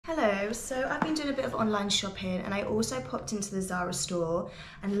Hello, so I've been doing a bit of online shopping and I also popped into the Zara store,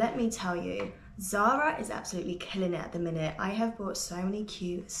 and let me tell you, Zara is absolutely killing it at the minute. I have bought so many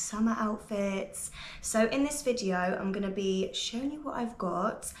cute summer outfits. So in this video, I'm going to be showing you what I've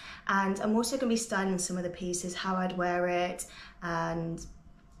got, and I'm also going to be styling some of the pieces, how I'd wear it, and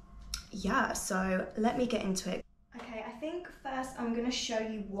yeah, so let me get into it. Okay, I think first I'm going to show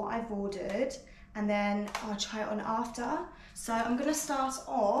you what I've ordered and then I'll try it on after. So I'm going to start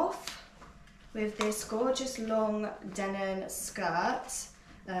off with this gorgeous long denim skirt.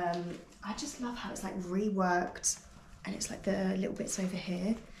 I just love how it's like reworked and it's like the little bits over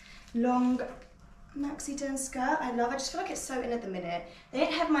here. Long maxi denim skirt, I love it. I just feel like it's so in at the minute. They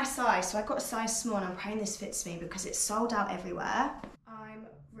didn't have my size, so I got a size small and I'm praying this fits me because it's sold out everywhere. I'm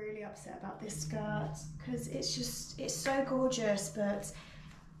really upset about this skirt because it's so gorgeous, but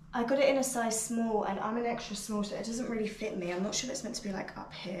I got it in a size small and I'm an extra small, so it doesn't really fit me. I'm not sure if it's meant to be like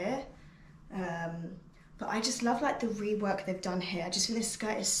up here. But I just love like the rework they've done here. I just think this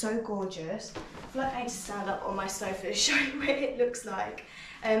skirt is so gorgeous. I feel like I need to stand up on my sofa to show you what it looks like.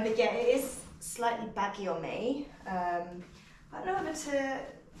 But yeah, it is slightly baggy on me. I don't know whether to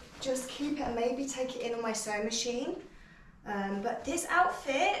just keep it and maybe take it in on my sewing machine. But this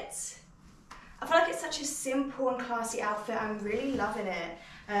outfit, I feel like it's such a simple and classy outfit. I'm really loving it.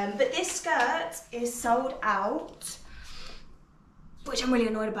 But this skirt is sold out, which I'm really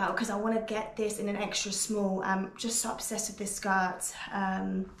annoyed about because I want to get this in an extra small. I'm just so obsessed with this skirt.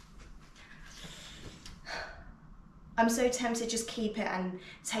 I'm so tempted to just keep it and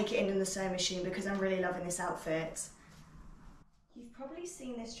take it in the sewing machine because I'm really loving this outfit. You've probably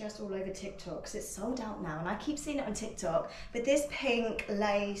seen this dress all over TikTok because it's sold out now and I keep seeing it on TikTok. But this pink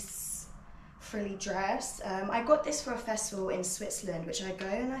lace frilly dress, I got this for a festival in Switzerland, which I go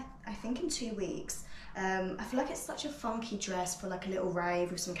in I think in 2 weeks. I feel like it's such a funky dress for like a little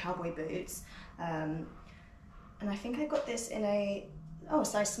rave with some cowboy boots. And I think I got this in a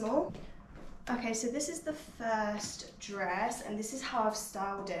size small. Okay, so this is the first dress and this is how I've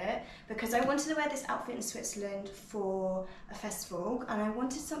styled it because I wanted to wear this outfit in Switzerland for a festival and I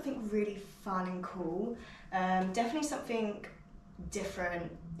wanted something really fun and cool. Definitely something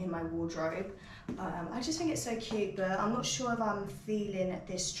different in my wardrobe. I just think it's so cute, but I'm not sure if I'm feeling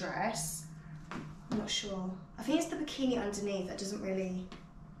this dress. I'm not sure. I think it's the bikini underneath that doesn't really,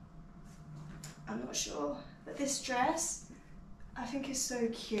 I'm not sure. But this dress, I think is so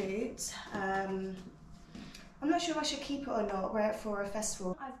cute. I'm not sure if I should keep it or not, wear it for a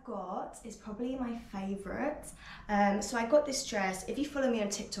festival. I've got is probably my favourite. So I got this dress, if you follow me on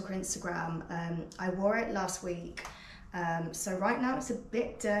TikTok or Instagram, I wore it last week. So right now it's a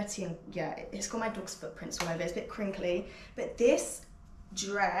bit dirty and yeah, it's got my dog's footprints all over it. It's a bit crinkly, but this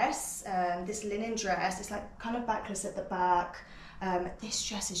dress, this linen dress, it's like kind of backless at the back. This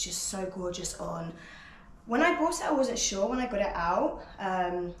dress is just so gorgeous on. When I bought it, I wasn't sure when I got it out,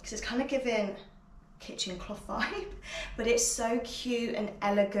 because it's kind of giving kitchen cloth vibe, but it's so cute and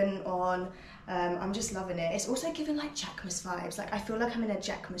elegant on. I'm just loving it. It's also giving like Jackmas vibes. Like I feel like I'm in a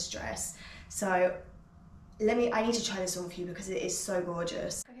Jackmas dress. So I need to try this on for you because it is so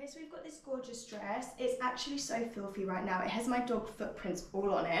gorgeous. Okay, so we've got this gorgeous dress. It's actually so filthy right now. It has my dog footprints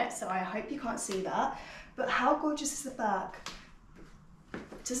all on it, so I hope you can't see that. But how gorgeous is the back?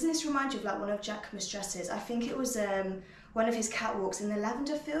 Doesn't this remind you of like one of Jackmas dresses? I think it was one of his catwalks in the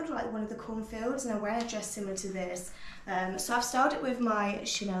lavender field, or like one of the cornfields, and I'm wearing a dress similar to this. So I've styled it with my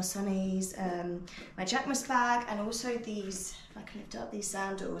Chanel Sunnies, my Jackmas bag, and also these, if I can lift up, these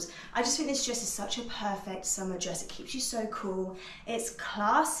sandals. I just think this dress is such a perfect summer dress. It keeps you so cool. It's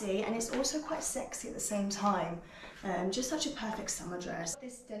classy and it's also quite sexy at the same time. Just such a perfect summer dress.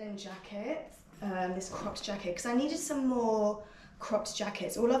 This denim jacket, this cropped jacket, because I needed some more cropped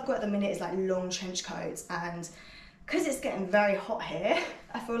jackets. All I've got at the minute is like long trench coats, and because it's getting very hot here,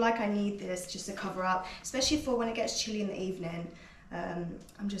 I feel like I need this just to cover up, especially for when it gets chilly in the evening.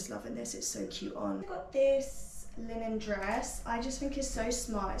 I'm just loving this, it's so cute on. I've got this linen dress. I just think it's so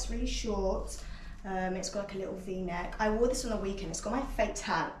smart. It's really short. It's got like a little v-neck. I wore this on the weekend. It's got my fake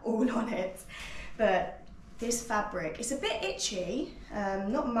tan all on it. But this fabric, it's a bit itchy,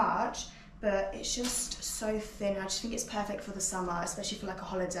 not much, but it's just so thin. I just think it's perfect for the summer, especially for like a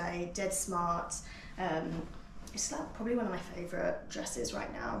holiday. Dead smart. It's like probably one of my favourite dresses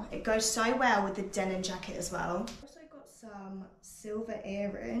right now. It goes so well with the denim jacket as well. I've also got some silver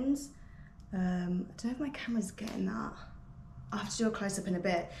earrings. I don't know if my camera's getting that. I'll have to do a close-up in a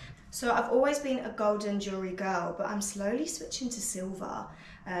bit. So I've always been a golden jewellery girl, but I'm slowly switching to silver.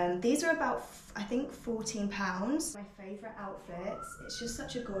 These are about, I think, £14. My favourite outfits. It's just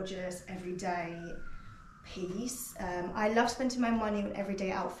such a gorgeous everyday piece. I love spending my money on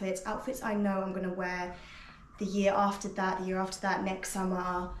everyday outfits. Outfits I know I'm gonna wear the year after that, the year after that, next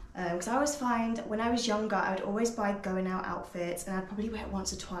summer. Because I always find when I was younger, I would always buy going out outfits and I'd probably wear it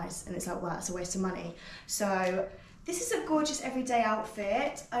once or twice and it's like, well, that's a waste of money. So this is a gorgeous everyday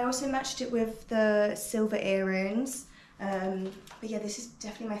outfit. I also matched it with the silver earrings. But yeah, this is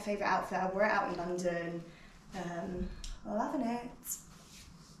definitely my favourite outfit. I wore it out in London. Loving it.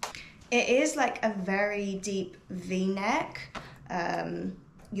 It is like a very deep V-neck.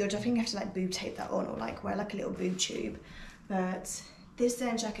 You're definitely gonna have to like boob tape that on or like wear like a little boob tube. But this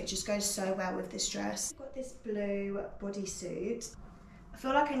denim jacket just goes so well with this dress. I've got this blue bodysuit. I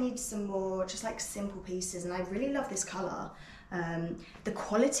feel like I need some more just like simple pieces and I really love this colour. The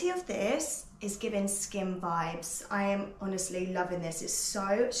quality of this is giving skim vibes. I am honestly loving this. It's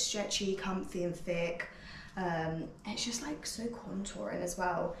so stretchy, comfy and thick. It's just like so contouring as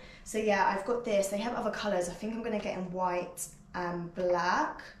well. So yeah, I've got this. They have other colours. I think I'm going to get in white and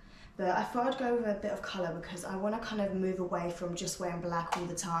black. But I thought I'd go with a bit of colour because I want to kind of move away from just wearing black all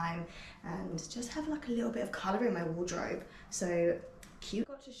the time and just have like a little bit of colour in my wardrobe. So cute.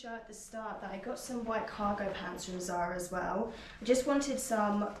 I got to show at the start that I got some white cargo pants from Zara as well. I just wanted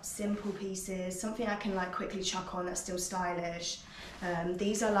some simple pieces, something I can like quickly chuck on that's still stylish.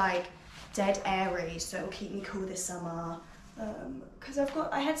 These are like dead airy, so it'll keep me cool this summer. Because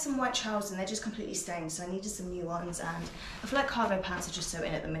I had some white trousers and they're just completely stained, so I needed some new ones, and I feel like cargo pants are just so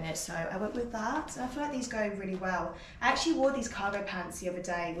in at the minute, so I went with that. And I feel like these go really well. I actually wore these cargo pants the other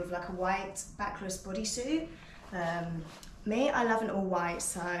day with like a white backless bodysuit. I love an all white,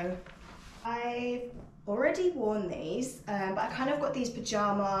 so I've already worn these, but I kind of got these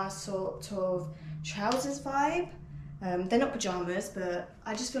pajama sort of trousers vibe. They're not pajamas, but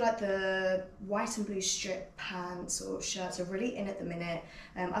I just feel like the white and blue strip pants or shirts are really in at the minute.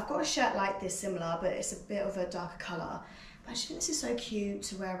 I've got a shirt like this similar, but it's a bit of a darker colour. But I just think this is so cute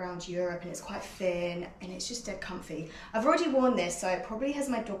to wear around Europe, and it's quite thin and it's just dead comfy. I've already worn this, so it probably has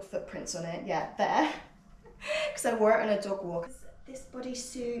my dog footprints on it. Yeah, there. Because I wore it on a dog walk. This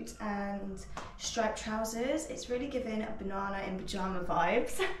bodysuit and striped trousers, it's really giving a banana in pyjama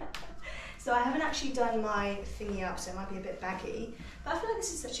vibes. So I haven't actually done my thingy up, so it might be a bit baggy. But I feel like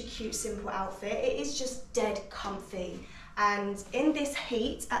this is such a cute, simple outfit. It is just dead comfy. And in this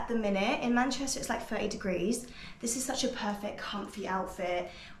heat at the minute, in Manchester it's like 30 degrees. This is such a perfect, comfy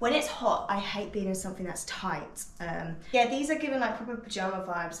outfit. When it's hot, I hate being in something that's tight. Yeah, these are giving like proper pyjama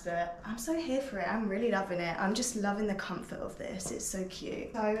vibes, but I'm so here for it. I'm really loving it. I'm just loving the comfort of this. It's so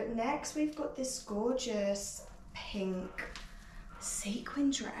cute. So next we've got this gorgeous pink sequin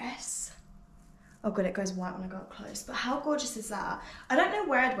dress. Oh god, it goes white when I go up close. But how gorgeous is that? I don't know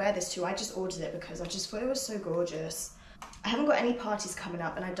where I'd wear this to. I just ordered it because I just thought it was so gorgeous. I haven't got any parties coming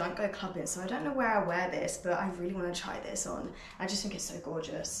up and I don't go clubbing, so I don't know where I wear this, but I really want to try this on. I just think it's so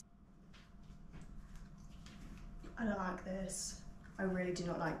gorgeous. I don't like this. I really do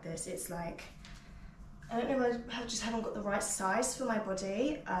not like this. It's like, I don't know, I just haven't got the right size for my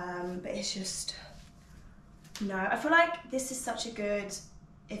body, but it's just, no. I feel like this is such a good,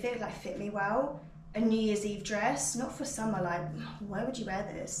 if it like fit me well, a New Year's Eve dress, not for summer. Like, why would you wear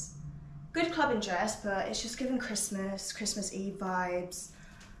this? Good clubbing dress, but it's just giving Christmas Eve vibes,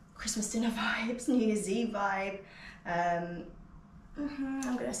 Christmas dinner vibes, New Year's Eve vibe. I'm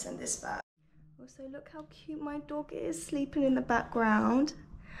gonna send this back. Also, look how cute my dog is sleeping in the background.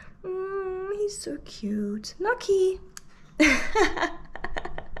 He's so cute. Nucky.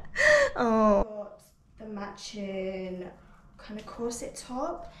 Oh. Got the matching kind of corset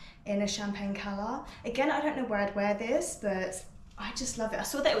top in a champagne colour. Again, I don't know where I'd wear this, but I just love it. I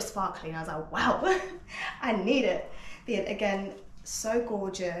saw that it was sparkly and I was like, wow, I need it. But yeah, again, so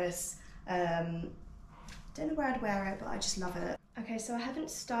gorgeous. Don't know where I'd wear it, but I just love it. Okay, so I haven't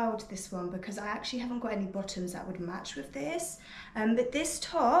styled this one because I actually haven't got any bottoms that would match with this. But this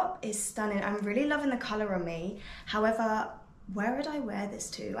top is stunning. I'm really loving the colour on me. However, where would I wear this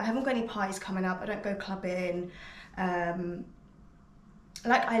to? I haven't got any parties coming up. I don't go clubbing.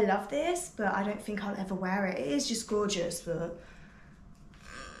 Like, I love this, but I don't think I'll ever wear it. It is just gorgeous, but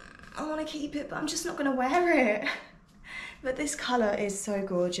I want to keep it, but I'm just not going to wear it. But this colour is so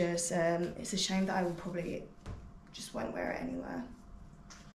gorgeous. It's a shame that I will probably just won't wear it anywhere.